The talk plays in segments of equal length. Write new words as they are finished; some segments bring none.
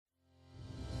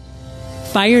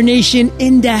Fire Nation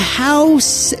in the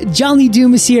house. John Lee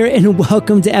Dumas here, and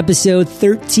welcome to episode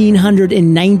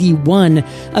 1391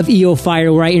 of EO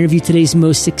Fire, where I interview today's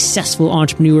most successful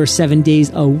entrepreneur 7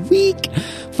 days a week.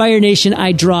 Fire Nation,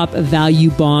 I drop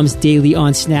value bombs daily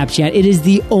on Snapchat. It is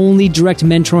the only direct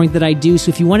mentoring that I do. So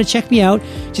if you want to check me out,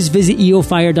 just visit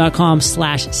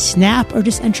eofire.com/snap or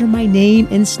just enter my name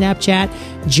in Snapchat,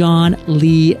 John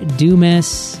Lee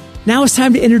Dumas. Now it's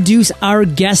time to introduce our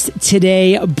guest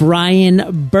today,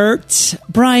 Brian Burt.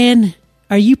 Brian,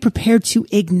 are you prepared to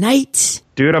ignite?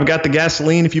 Dude, I've got the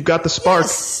gasoline if you've got the spark.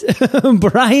 Yes.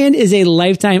 Brian is a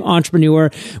lifetime entrepreneur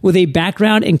with a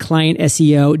background in client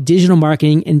SEO, digital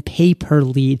marketing, and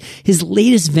pay-per-lead. His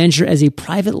latest venture as a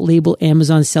private label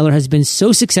Amazon seller has been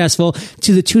so successful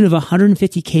to the tune of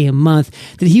 $150K a month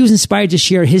that he was inspired to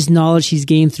share his knowledge he's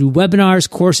gained through webinars,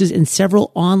 courses, and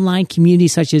several online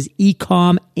communities such as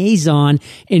Ecom, Azon,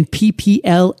 and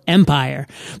PPL Empire.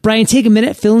 Brian, take a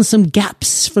minute, fill in some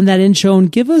gaps from that intro,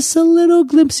 and give us a little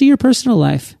glimpse of your personal life.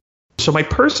 So my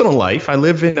personal life, I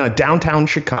live in downtown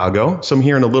Chicago. So I'm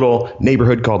here in a little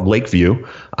neighborhood called Lakeview.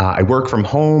 I work from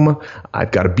home.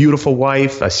 I've got a beautiful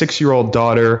wife, a 6-year-old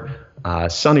daughter.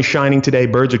 Sun is shining today.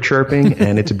 Birds are chirping,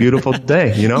 and it's a beautiful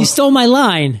day. You know, you stole my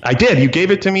line. I did. You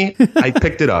gave it to me. I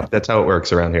picked it up. That's how it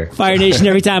works around here. Fire Nation,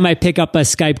 every time I pick up a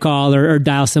Skype call or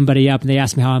dial somebody up and they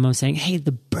ask me how I'm saying, hey,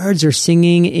 the birds are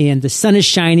singing and the sun is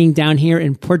shining down here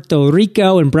in Puerto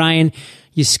Rico. And Brian,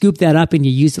 you scooped that up and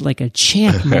you used it like a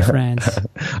champ, my friend.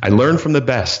 I learned from the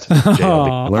best.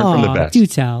 I learned from the best. Do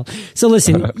tell. So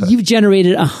listen, you've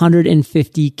generated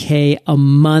 $150K a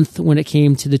month when it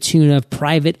came to the tune of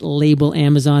private label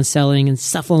Amazon selling and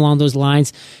stuff along those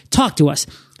lines. Talk to us.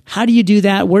 How do you do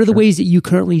that? What are the ways that you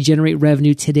currently generate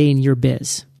revenue today in your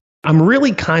biz? I'm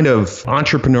really kind of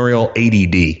entrepreneurial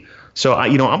ADD. So,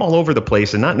 I'm all over the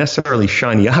place and not necessarily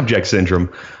shiny object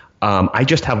syndrome. I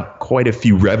just have quite a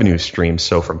few revenue streams.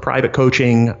 So from private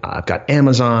coaching, I've got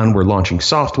Amazon, we're launching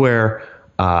software.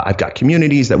 I've got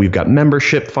communities that we've got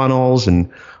membership funnels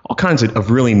and all kinds of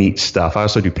really neat stuff. I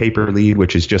also do pay-per-lead,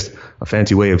 which is just a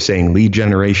fancy way of saying lead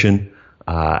generation.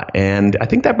 And I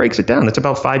think that breaks it down. It's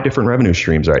about 5 different revenue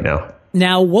streams right now.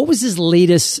 Now, what was this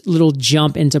latest little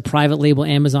jump into private label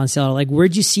Amazon seller? Like,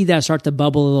 where'd you see that start to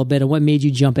bubble a little bit, and what made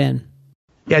you jump in?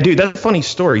 Yeah, dude, that's a funny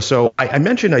story. So I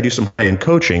mentioned I do some high-end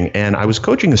coaching, and I was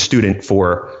coaching a student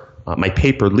for my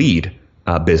pay-per-lead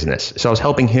business. So I was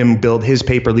helping him build his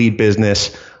pay-per-lead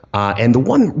business. And the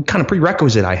one kind of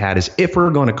prerequisite I had is if we're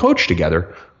going to coach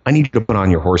together, I need you to put on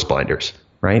your horse blinders,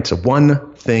 right? So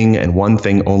one thing and one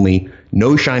thing only,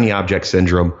 no shiny object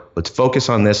syndrome. Let's focus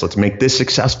on this. Let's make this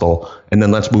successful, and then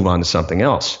let's move on to something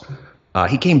else.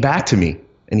 He came back to me.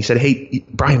 And he said, hey,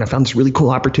 Brian, I found this really cool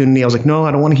opportunity. I was like, no,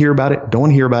 I don't want to hear about it. Don't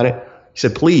want to hear about it. He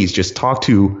said, please just talk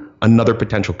to another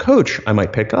potential coach I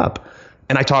might pick up.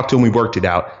 And I talked to him. We worked it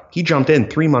out. He jumped in.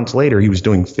 3 months later, he was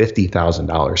doing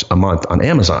 $50,000 a month on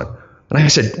Amazon. And I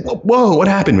said, whoa, what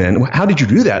happened, man? How did you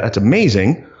do that? That's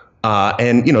amazing.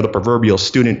 And, the proverbial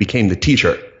student became the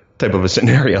teacher type of a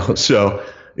scenario. So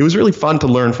it was really fun to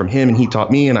learn from him. And he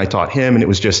taught me and I taught him. And it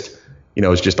was just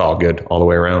all good all the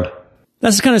way around.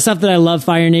 That's the kind of stuff that I love,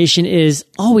 Fire Nation, is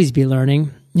always be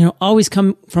learning. Always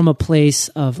come from a place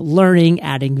of learning,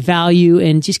 adding value,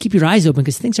 and just keep your eyes open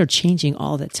because things are changing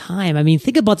all the time. I mean,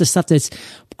 think about the stuff that's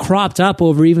cropped up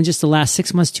over even just the last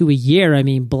 6 months to a year. I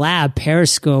mean, Blab,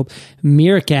 Periscope,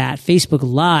 Meerkat, Facebook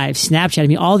Live, Snapchat. I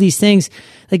mean, all these things.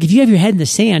 Like, if you have your head in the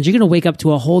sand, you're going to wake up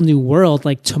to a whole new world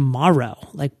like tomorrow.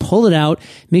 Like, pull it out.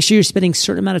 Make sure you're spending a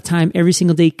certain amount of time every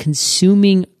single day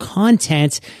consuming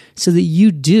content so that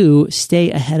you do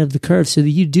stay ahead of the curve, so that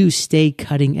you do stay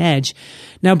cutting edge.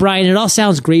 Now, Brian, it all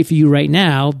sounds great for you right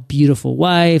now. Beautiful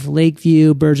wife,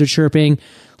 Lakeview, birds are chirping.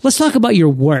 Let's talk about your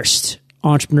worst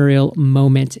entrepreneurial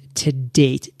moment to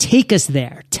date. Take us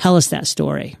there. Tell us that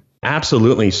story.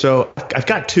 Absolutely. So I've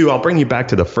got 2. I'll bring you back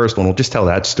to the first one. We'll just tell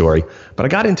that story. But I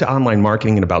got into online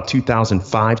marketing in about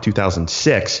 2005,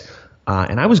 2006.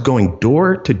 And I was going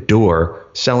door to door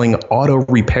selling auto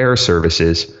repair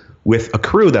services with a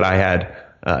crew that I had,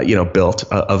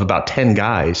 built of about 10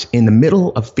 guys in the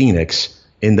middle of Phoenix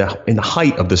in the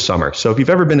height of the summer. So if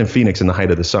you've ever been in Phoenix in the height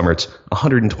of the summer, it's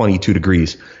 122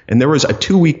 degrees. And there was a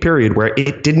 2-week period where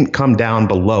it didn't come down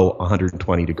below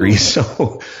 120 degrees.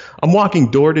 So I'm walking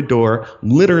door to door,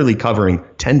 literally covering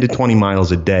 10 to 20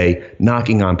 miles a day,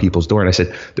 knocking on people's door. And I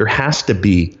said, there has to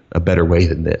be a better way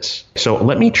than this. So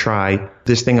let me try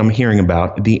this thing I'm hearing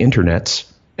about, the internets.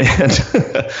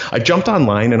 And I jumped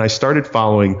online and I started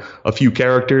following a few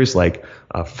characters like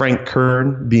Frank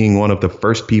Kern being one of the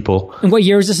first people. And what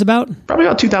year is this about? Probably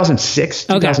about 2006,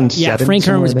 okay. 2007. Yeah, Frank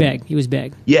Kern was big. He was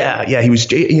big. Yeah. He was,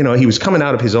 he was coming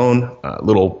out of his own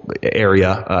little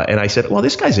area. And I said, well,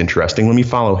 this guy's interesting. Let me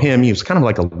follow him. He was kind of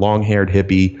like a long-haired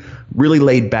hippie, really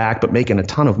laid back, but making a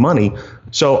ton of money.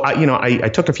 So, I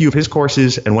took a few of his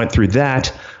courses and went through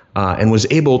that and was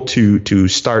able to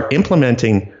start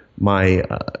implementing my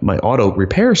auto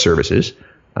repair services.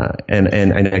 And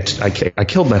I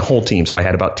killed my whole team. So I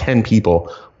had about 10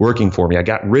 people working for me. I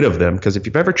got rid of them because if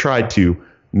you've ever tried to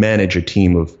manage a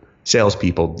team of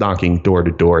salespeople knocking door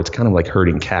to door, it's kind of like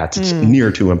herding cats. It's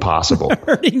near to impossible.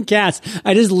 Herding cats.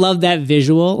 I just love that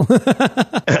visual.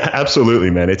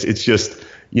 Absolutely, man. It's just,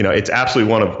 it's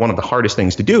absolutely one of the hardest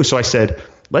things to do. So I said,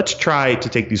 let's try to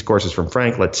take these courses from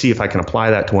Frank. Let's see if I can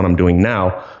apply that to what I'm doing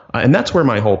now. And that's where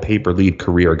my whole pay-per lead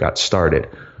career got started.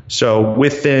 So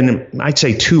within, I'd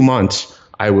say 2 months,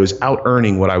 I was out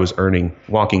earning what I was earning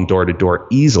walking door to door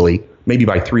easily, maybe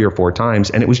by 3 or 4 times.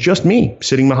 And it was just me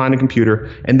sitting behind a computer.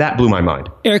 And that blew my mind.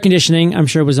 Air conditioning, I'm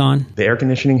sure, was on. The air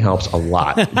conditioning helps a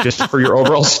lot just for your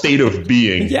overall state of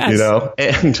being, yes.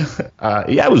 And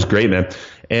it was great, man.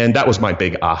 And that was my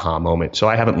big aha moment. So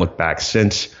I haven't looked back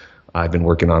since. I've been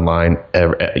working online,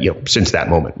 since that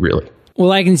moment, really.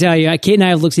 Well, I can tell you, Kate and I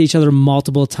have looked at each other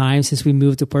multiple times since we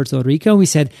moved to Puerto Rico. We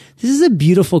said, this is a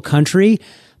beautiful country,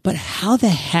 but how the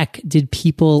heck did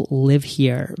people live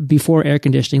here before air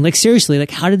conditioning? Like, seriously,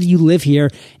 like, how did you live here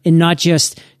and not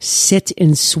just sit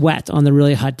and sweat on the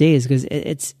really hot days? Because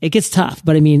it gets tough,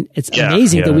 but I mean, it's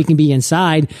amazing that we can be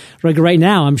inside. Like right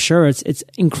now, I'm sure it's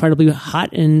incredibly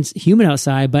hot and humid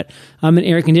outside, but I'm in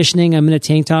air conditioning. I'm in a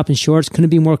tank top and shorts. Couldn't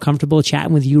be more comfortable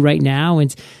chatting with you right now.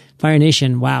 And Fire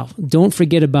Nation, wow. Don't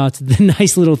forget about the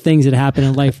nice little things that happen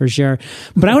in life for sure.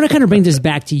 But I want to kind of bring this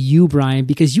back to you, Brian,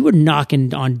 because you were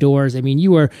knocking on doors. I mean, you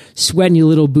were sweating your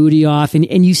little booty off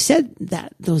and you said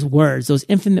those words, those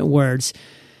infamous words,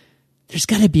 there's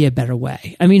got to be a better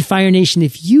way. I mean, Fire Nation,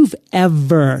 if you've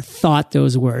ever thought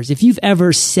those words, if you've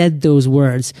ever said those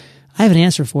words, I have an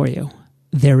answer for you.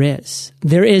 There is.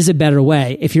 There is a better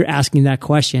way if you're asking that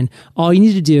question. All you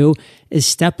need to do is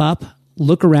step up,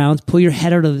 look around, pull your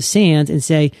head out of the sand and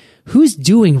say, who's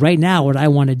doing right now what I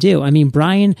want to do? I mean,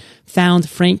 Brian found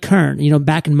Frank Kern.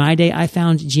 Back in my day, I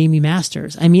found Jamie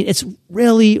Masters. I mean, it's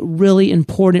really, really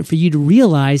important for you to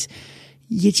realize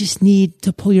you just need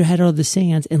to pull your head out of the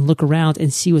sand and look around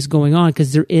and see what's going on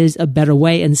because there is a better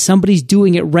way and somebody's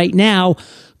doing it right now.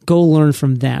 Go learn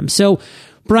from them. So,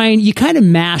 Brian, you kind of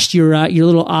mashed your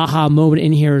little aha moment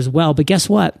in here as well, but guess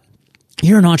what?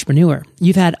 You're an entrepreneur.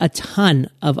 You've had a ton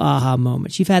of aha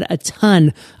moments. You've had a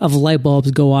ton of light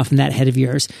bulbs go off in that head of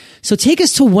yours. So take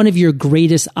us to one of your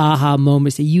greatest aha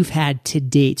moments that you've had to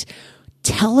date.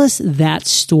 Tell us that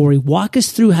story. Walk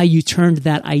us through how you turned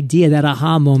that idea, that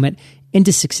aha moment,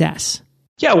 into success.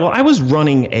 Yeah, well, I was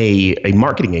running a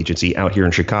marketing agency out here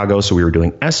in Chicago. So we were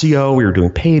doing SEO, we were doing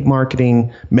paid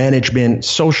marketing, management,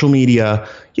 social media.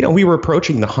 We were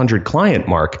approaching the 100 client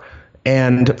mark.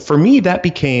 And for me, that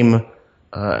became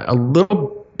a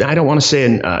little, I don't want to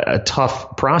say a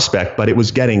tough prospect, but it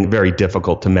was getting very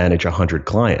difficult to manage 100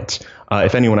 clients.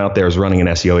 If anyone out there is running an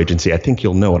SEO agency, I think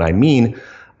you'll know what I mean.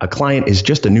 A client is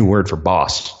just a new word for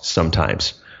boss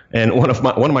sometimes. And one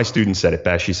of my students said it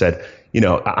best. She said,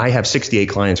 I have 68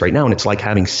 clients right now, and it's like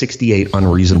having 68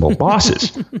 unreasonable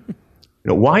bosses.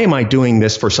 Why am I doing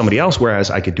this for somebody else, whereas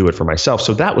I could do it for myself?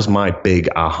 So that was my big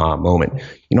aha moment.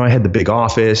 I had the big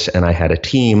office and I had a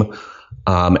team.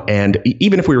 And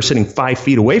even if we were sitting 5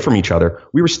 feet away from each other,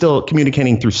 we were still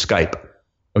communicating through Skype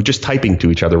or just typing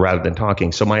to each other rather than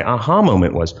talking. So my aha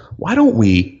moment was, why don't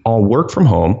we all work from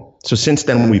home? So since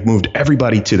then, we've moved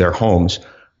everybody to their homes.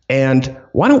 And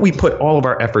why don't we put all of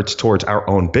our efforts towards our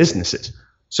own businesses?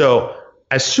 So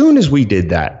as soon as we did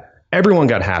that, everyone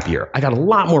got happier. I got a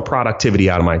lot more productivity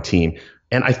out of my team.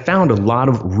 And I found a lot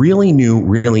of really new,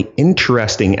 really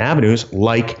interesting avenues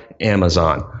like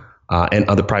Amazon. And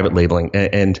other private labeling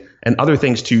and other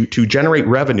things to generate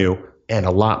revenue and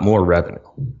a lot more revenue.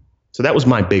 So that was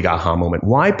my big aha moment.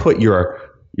 Why put your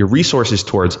resources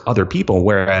towards other people,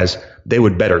 whereas they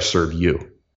would better serve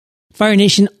you? Fire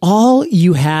Nation, all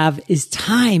you have is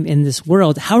time in this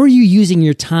world. How are you using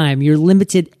your time, your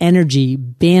limited energy,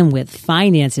 bandwidth,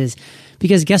 finances?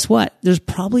 Because guess what? There's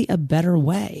probably a better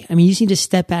way. I mean, you just need to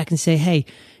step back and say, hey,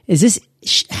 is this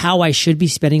how I should be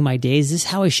spending my days? Is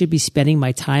this how I should be spending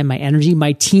my time, my energy,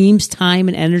 my team's time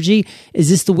and energy? Is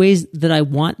this the ways that I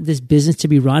want this business to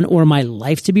be run or my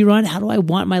life to be run? How do I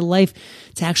want my life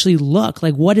to actually look?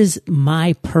 Like, what is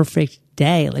my perfect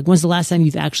day? Like, when's the last time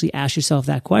you've actually asked yourself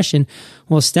that question?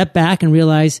 Well, step back and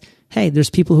realize, hey, there's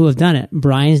people who have done it.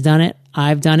 Brian's done it.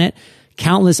 I've done it.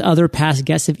 Countless other past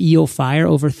guests of EO Fire,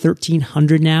 over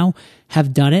 1,300 now,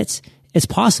 have done it. It's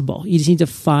possible. You just need to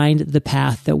find the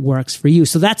path that works for you.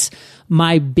 So that's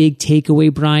my big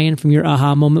takeaway, Brian, from your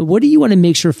aha moment. What do you want to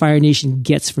make sure Fire Nation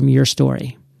gets from your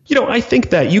story? I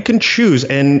think that you can choose,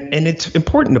 and it's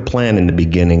important to plan in the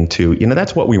beginning too.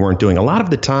 That's what we weren't doing. A lot of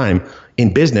the time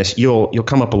in business, you'll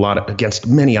come up a lot against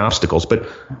many obstacles, but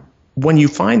when you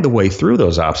find the way through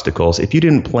those obstacles, if you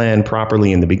didn't plan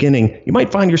properly in the beginning, you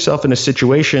might find yourself in a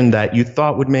situation that you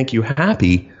thought would make you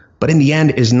happy, but in the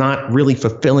end is not really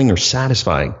fulfilling or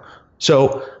satisfying.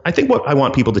 So I think what I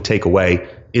want people to take away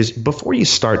is before you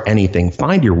start anything,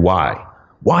 find your why.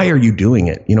 Why are you doing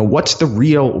it? What's the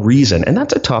real reason? And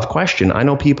that's a tough question. I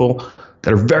know people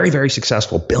that are very, very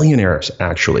successful, billionaires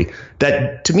actually,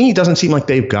 that to me doesn't seem like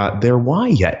they've got their why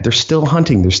yet. They're still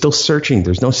hunting. They're still searching.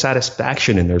 There's no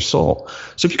satisfaction in their soul.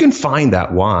 So if you can find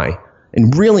that why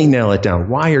and really nail it down,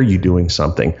 why are you doing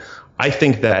something? I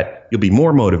think that you'll be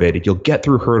more motivated. You'll get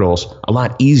through hurdles a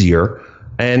lot easier.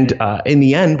 And in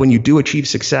the end, when you do achieve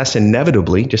success,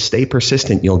 inevitably, just stay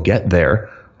persistent. You'll get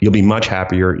there. You'll be much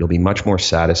happier. You'll be much more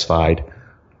satisfied.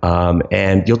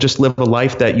 And you'll just live a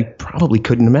life that you probably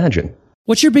couldn't imagine.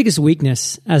 What's your biggest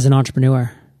weakness as an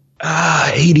entrepreneur?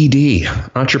 ADD,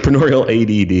 entrepreneurial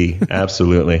ADD.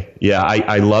 Absolutely. Yeah,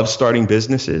 I love starting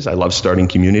businesses. I love starting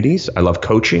communities. I love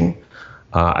coaching.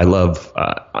 I love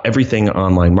everything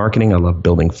online marketing. I love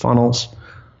building funnels.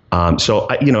 So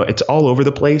it's all over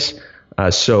the place.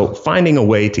 So finding a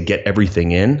way to get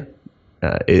everything in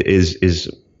is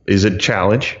a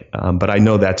challenge. But I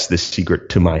know that's the secret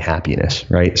to my happiness,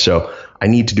 right? So I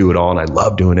need to do it all, and I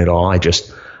love doing it all. I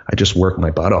just work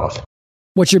my butt off.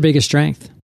 What's your biggest strength?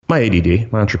 My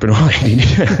ADD, my entrepreneurial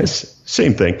ADD.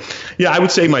 Same thing. Yeah, I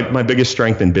would say my biggest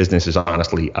strength in business is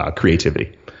honestly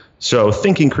creativity. So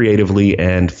thinking creatively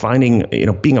and finding,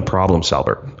 being a problem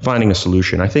solver, finding a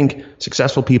solution. I think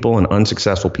successful people and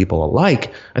unsuccessful people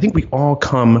alike, I think we all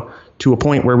come to a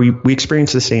point where we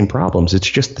experience the same problems. It's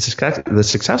just the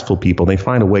successful people, they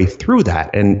find a way through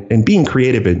that. And being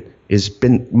creative has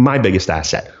been my biggest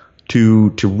asset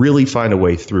to really find a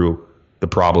way through the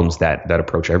problems that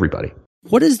approach everybody.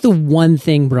 What is the one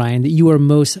thing, Brian, that you are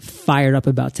most fired up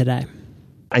about today?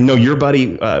 I know your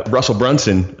buddy, Russell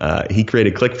Brunson, he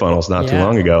created ClickFunnels not too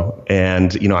long ago.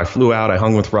 And, I flew out, I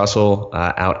hung with Russell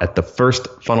out at the first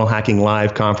Funnel Hacking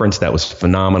Live conference. That was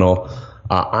phenomenal.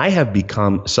 I have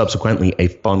become subsequently a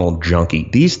funnel junkie.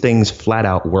 These things flat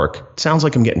out work. It sounds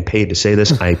like I'm getting paid to say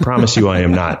this. I promise you I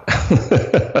am not.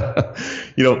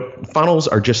 Funnels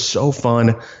are just so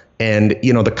fun. And,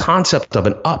 the concept of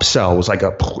an upsell was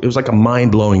like a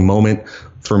mind-blowing moment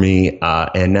for me.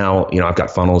 And now, I've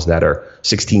got funnels that are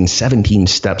 16, 17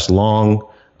 steps long.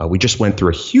 We just went through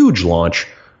a huge launch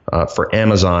for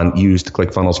Amazon, used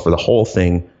ClickFunnels for the whole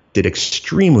thing, did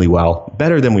extremely well,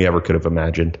 better than we ever could have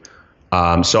imagined.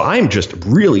 So I'm just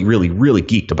really, really, really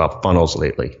geeked about funnels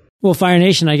lately. Well, Fire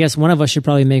Nation, I guess one of us should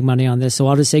probably make money on this. So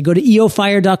I'll just say go to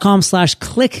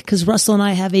eofire.com/click because Russell and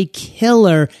I have a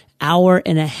killer 1.5-hour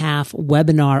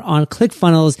webinar on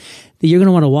ClickFunnels that you're going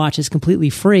to want to watch. It's completely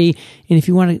free. And if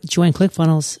you want to join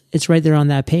ClickFunnels, it's right there on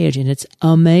that page and it's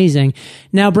amazing.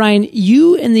 Now, Brian,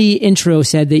 you in the intro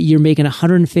said that you're making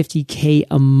 $150K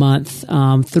a month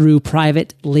through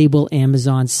private label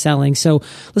Amazon selling. So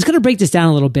let's kind of break this down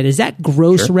a little bit. Is that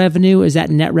gross revenue? Is that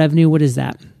net revenue? What is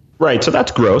that? Right. So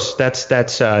that's gross.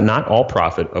 That's not all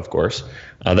profit, of course.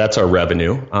 That's our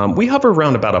revenue. We hover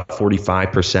around about a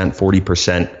 45%,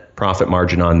 40% profit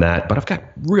margin on that. But I've got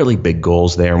really big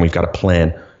goals there, and we've got a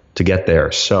plan to get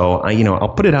there. So I'll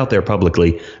put it out there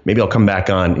publicly. Maybe I'll come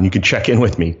back on and you can check in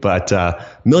with me. But $1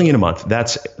 million a month,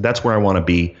 that's where I want to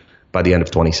be by the end of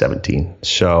 2017.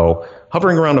 So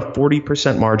hovering around a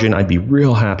 40% margin, I'd be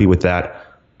real happy with that.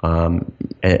 And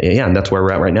that's where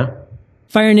we're at right now.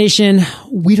 Fire Nation,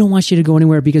 we don't want you to go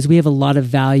anywhere because we have a lot of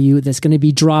value that's going to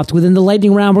be dropped within the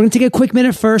lightning round. We're going to take a quick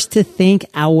minute first to thank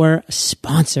our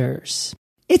sponsors.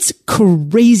 It's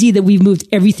crazy that we've moved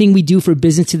everything we do for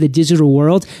business to the digital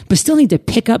world, but still need to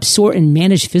pick up, sort, and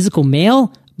manage physical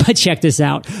mail. But check this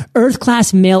out. Earth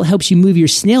Class Mail helps you move your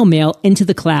snail mail into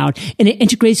the cloud, and it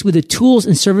integrates with the tools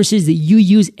and services that you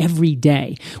use every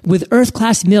day. With Earth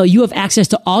Class Mail, you have access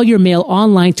to all your mail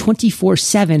online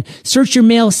 24/7. Search your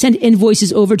mail, send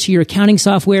invoices over to your accounting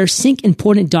software, sync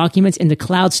important documents into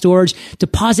cloud storage,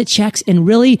 deposit checks, and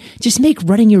really just make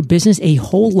running your business a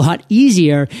whole lot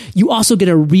easier. You also get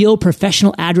a real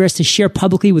professional address to share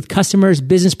publicly with customers,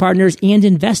 business partners, and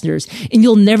investors. And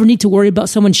you'll never need to worry about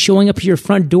someone showing up at your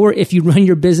front door if you run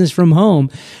your business from home.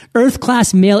 Earth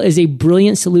Class Mail is a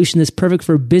brilliant solution that's perfect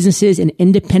for businesses and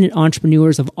independent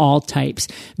entrepreneurs of all types.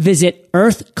 Visit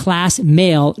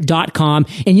earthclassmail.com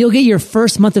and you'll get your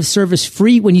first month of service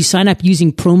free when you sign up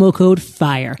using promo code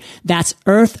FIRE. That's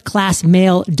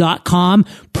earthclassmail.com,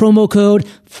 promo code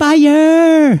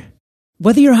FIRE.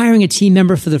 Whether you're hiring a team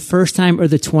member for the first time or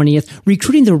the 20th,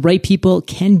 recruiting the right people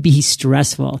can be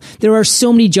stressful. There are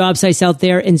so many job sites out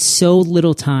there and so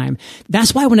little time.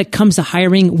 That's why when it comes to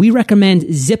hiring, we recommend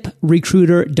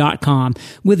ZipRecruiter.com.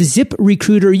 With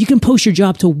ZipRecruiter, you can post your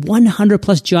job to 100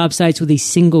 plus job sites with a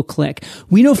single click.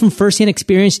 We know from firsthand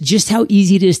experience just how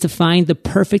easy it is to find the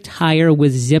perfect hire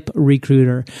with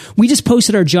ZipRecruiter. We just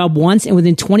posted our job once, and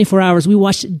within 24 hours, we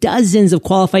watched dozens of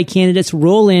qualified candidates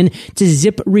roll in to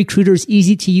ZipRecruiter's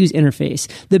easy-to-use interface.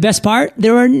 The best part?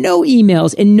 There are no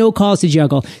emails and no calls to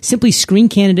juggle. Simply screen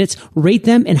candidates, rate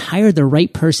them, and hire the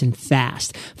right person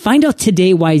fast. Find out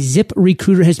today why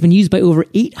ZipRecruiter has been used by over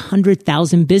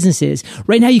 800,000 businesses.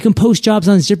 Right now, you can post jobs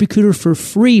on ZipRecruiter for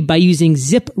free by using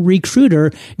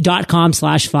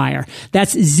ZipRecruiter.com/fire.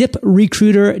 That's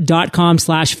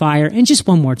ZipRecruiter.com/fire. And just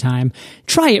one more time,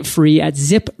 try it free at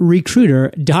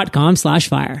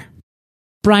ZipRecruiter.com/fire.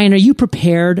 Brian, are you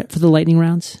prepared for the lightning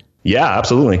rounds? Yeah,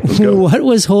 absolutely. Let's go. What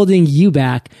was holding you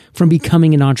back from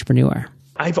becoming an entrepreneur?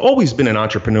 I've always been an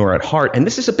entrepreneur at heart, and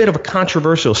this is a bit of a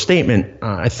controversial statement.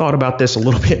 I thought about this a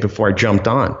little bit before I jumped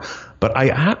on, but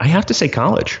I have to say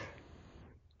college.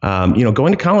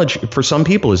 Going to college for some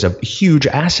people is a huge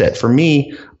asset. For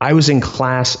me, I was in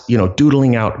class,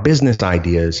 doodling out business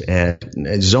ideas and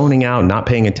zoning out, not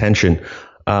paying attention.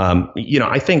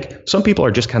 I think some people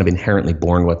are just kind of inherently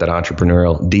born with that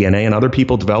entrepreneurial DNA, and other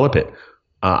people develop it.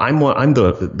 I'm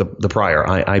the prior.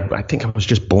 I think I was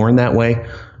just born that way.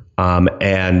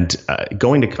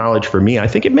 Going to college for me, I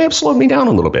think it may have slowed me down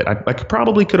a little bit. I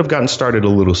probably could have gotten started a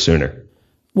little sooner.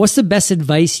 What's the best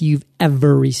advice you've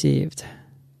ever received?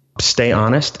 Stay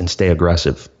honest and stay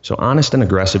aggressive. So honest and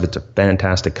aggressive, it's a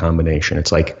fantastic combination.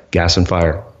 It's like gas and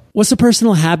fire. What's a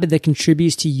personal habit that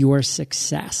contributes to your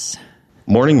success?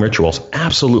 Morning rituals,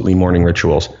 absolutely morning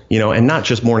rituals, and not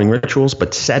just morning rituals,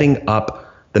 but setting up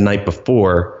the night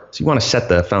before. So you want to set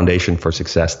the foundation for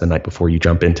success the night before you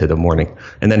jump into the morning.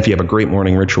 And then if you have a great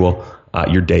morning ritual,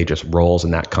 your day just rolls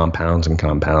and that compounds and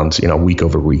compounds, week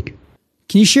over week.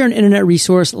 Can you share an internet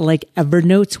resource like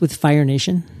Evernote with Fire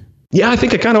Nation? Yeah, I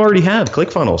think I kind of already have.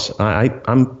 ClickFunnels.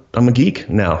 I'm a geek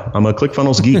now. I'm a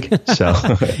ClickFunnels geek. So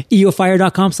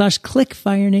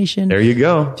eofire.com/ClickFireNation. There you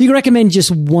go. If you could recommend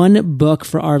just one book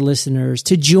for our listeners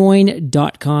to join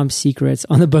 .com secrets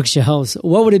on the bookshelves,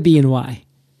 what would it be and why?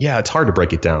 Yeah, it's hard to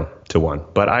break it down to one,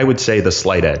 but I would say The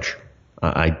Slight Edge.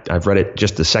 I've read it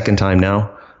just the second time now,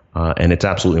 and it's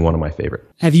absolutely one of my favorite.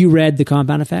 Have you read The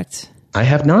Compound Effect? I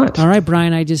have not. All right,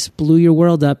 Brian, I just blew your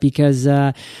world up because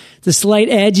The Slight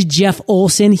Edge, Jeff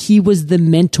Olson, he was the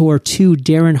mentor to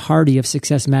Darren Hardy of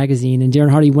Success Magazine. And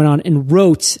Darren Hardy went on and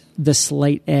wrote The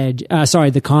Slight Edge,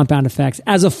 The Compound Effect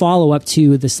as a follow-up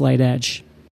to The Slight Edge.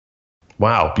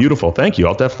 Wow, beautiful. Thank you.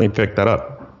 I'll definitely pick that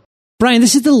up. Brian,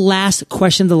 this is the last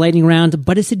question of the lightning round,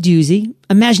 but it's a doozy.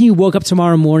 Imagine you woke up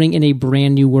tomorrow morning in a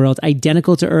brand new world,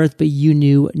 identical to Earth, but you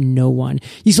knew no one.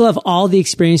 You still have all the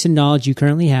experience and knowledge you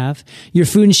currently have. Your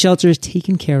food and shelter is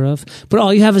taken care of, but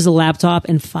all you have is a laptop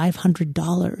and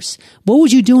 $500. What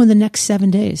would you do in the next 7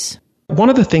 days?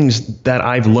 One of the things that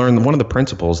I've learned, one of the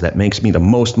principles that makes me the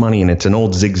most money, and it's an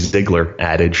old Zig Ziglar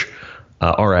adage,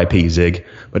 R.I.P. Zig.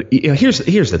 But here's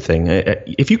the thing.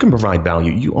 If you can provide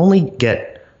value, you only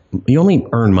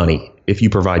earn money if you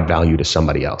provide value to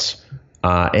somebody else.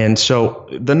 And so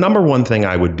the number one thing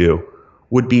I would do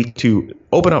would be to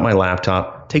open up my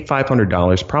laptop, take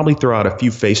 $500, probably throw out a few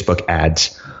Facebook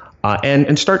ads,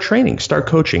 and start training, start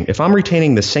coaching. If I'm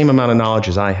retaining the same amount of knowledge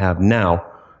as I have now,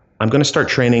 I'm going to start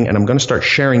training and I'm going to start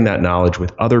sharing that knowledge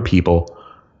with other people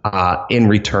in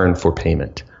return for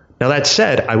payment. Now, that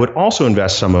said, I would also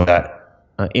invest some of that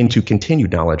into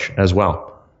continued knowledge as well.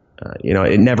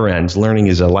 It never ends. Learning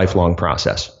is a lifelong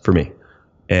process for me.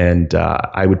 And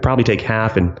I would probably take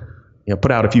half and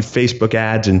put out a few Facebook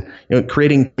ads, and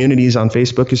creating communities on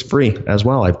Facebook is free as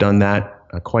well. I've done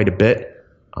that quite a bit.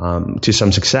 to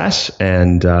some success.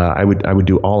 And I would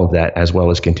do all of that as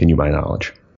well as continue my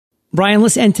knowledge. Brian,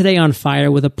 let's end today on fire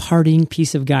with a parting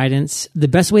piece of guidance, the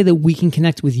best way that we can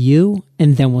connect with you,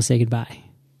 and then we'll say goodbye.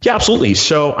 Yeah, absolutely.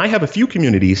 So I have a few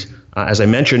communities. As I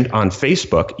mentioned, on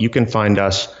Facebook, you can find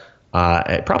us.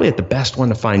 Probably the best one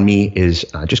to find me is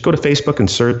just go to Facebook and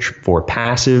search for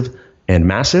Passive and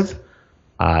Massive.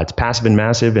 It's Passive and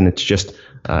Massive, and it's just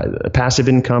passive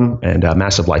income and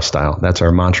massive lifestyle. That's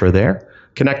our mantra there.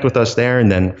 Connect with us there, and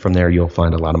then from there you'll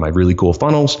find a lot of my really cool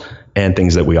funnels and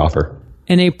things that we offer.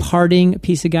 And a parting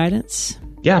piece of guidance?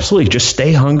 Yeah, absolutely. Just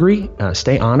stay hungry,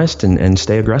 stay honest, and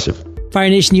stay aggressive. Fire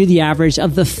Nation, you're the average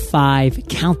of the 5,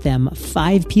 count them,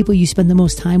 5 people you spend the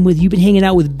most time with. You've been hanging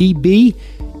out with BB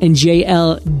and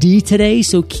JLD today,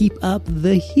 so keep up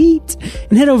the heat.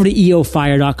 And head over to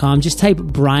eofire.com. Just type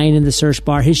Brian in the search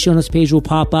bar. His show notes page will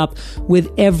pop up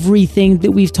with everything that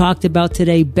we've talked about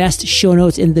today. Best show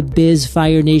notes in the biz,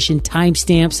 Fire Nation.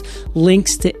 Timestamps,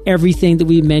 links to everything that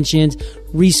we mentioned,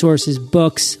 resources,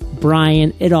 books,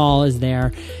 Brian, it all is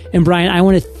there. And Brian, I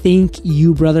want to thank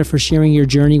you, brother, for sharing your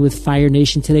journey with Fire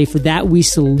Nation today. For that, we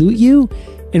salute you,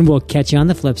 and we'll catch you on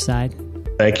the flip side.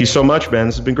 Thank you so much, Ben.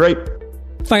 This has been great.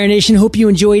 Fire Nation, hope you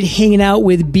enjoyed hanging out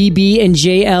with BB and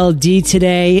JLD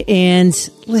today. And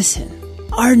listen,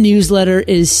 our newsletter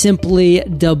is simply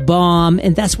the bomb,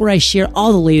 and that's where I share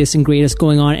all the latest and greatest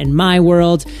going on in my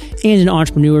world and in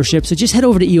entrepreneurship. So just head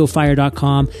over to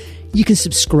eofire.com. You can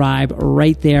subscribe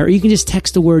right there, or you can just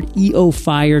text the word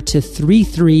EOFIRE to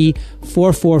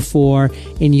 33444,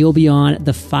 and you'll be on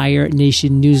the Fire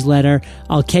Nation newsletter.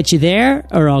 I'll catch you there,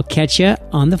 or I'll catch you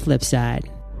on the flip side.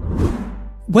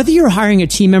 Whether you're hiring a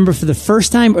team member for the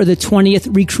first time or the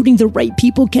 20th, recruiting the right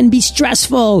people can be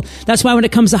stressful. That's why when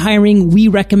it comes to hiring, we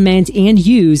recommend and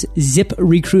use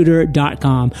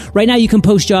ZipRecruiter.com. Right now, you can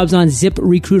post jobs on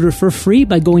ZipRecruiter for free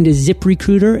by going to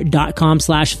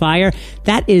ZipRecruiter.com/fire.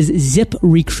 That is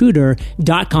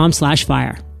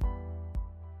ZipRecruiter.com/fire.